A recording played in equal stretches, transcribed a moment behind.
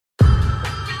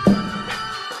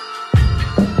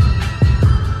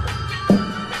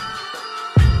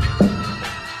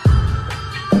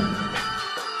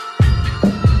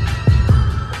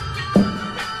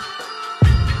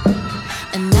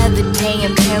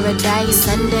paradise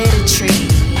under the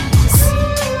trees.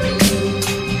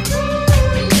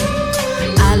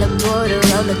 All aboard a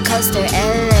roller coaster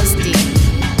LSD.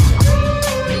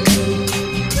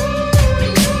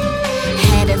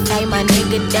 Had to fight my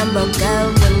nigga, done broke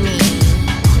up with me.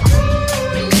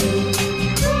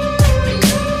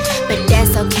 But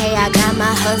that's okay, I got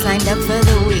my hoes lined up for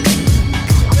the week.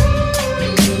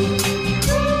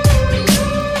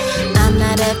 I'm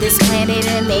not of this planet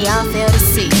and they all fail to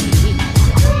see.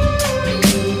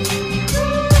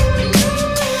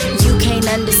 You can't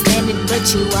understand it,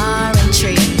 but you are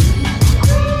intrigued.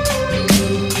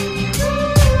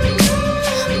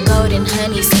 Golden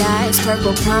honey skies,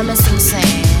 purple promising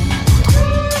sand.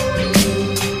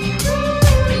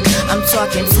 I'm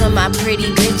talking to my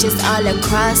pretty bitches all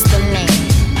across the land.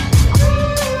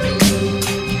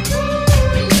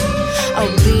 Oh,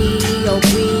 B,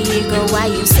 girl, why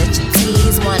you such a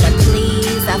tease? Wanna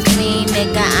please? I fiend,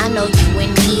 nigga, I know you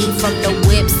in need. From the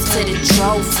whips to the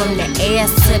drove, from the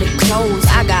ass to the clothes.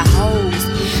 I got hoes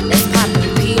that's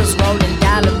popping pills, rolling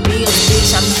dollar bills.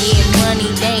 Bitch, I'm getting money,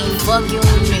 they ain't fucking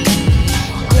with me.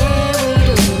 Yeah, we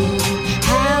do.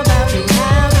 How about you?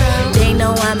 How about? They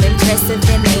know I'm impressive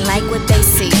and they like what they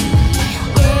see.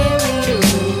 Yeah, we do.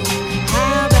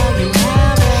 How about you?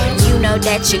 How about? You know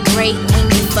that you're great when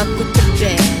you fuck with the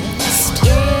best.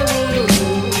 Yeah, we do.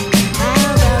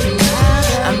 How about you? How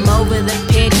about? I'm over the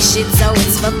petty shit, so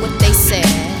it's fuck what they said.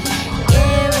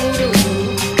 Yeah, we do.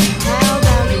 How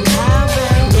about you? How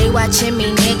about? They watching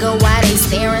me, nigga, why they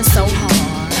staring so hard?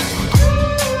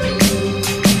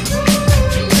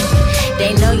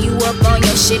 They know you up on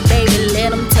your shit, baby,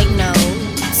 let them take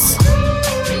notes.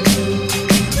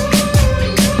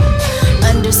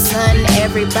 Under sun,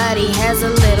 everybody has a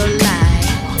little light.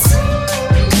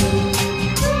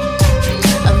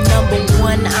 Of number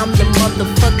one, I'm the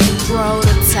motherfucking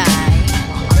prototype.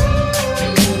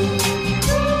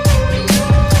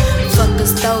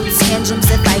 Fuckers throw tantrums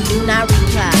if I do not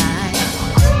reply.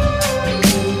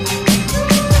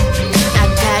 I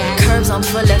got curves on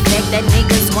full effect that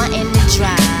niggas wantin' to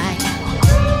dry.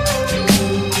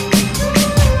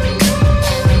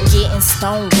 Getting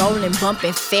stone rolling,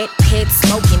 bumping fat pets,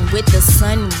 smoking with the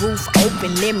sunroof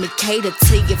open. Let me cater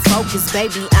to your focus,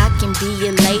 baby. I can be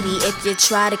your lady if you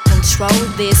try to control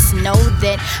this. Know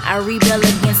that I rebel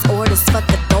against orders, fuck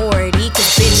authority.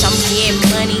 Cause bitch, I'm getting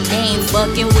money, they ain't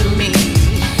fucking with me.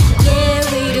 Yeah,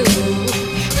 we do.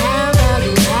 How about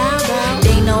you? How about?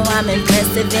 They know I'm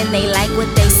impressive and they like what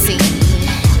they see.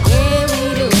 Yeah,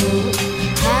 we do.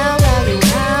 How about you?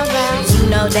 How about? You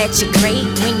know that you're great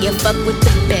when you fuck with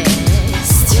the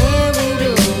best. Yeah, we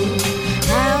do.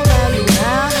 How about you?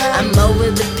 How about? I'm over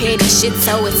the petty shit,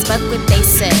 so it's fuck what they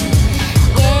said.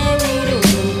 Yeah, we do.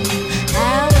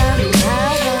 How about you?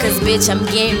 How about? Cause bitch, I'm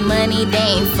getting money, they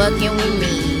ain't fucking with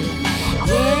me.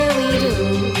 Yeah, we do.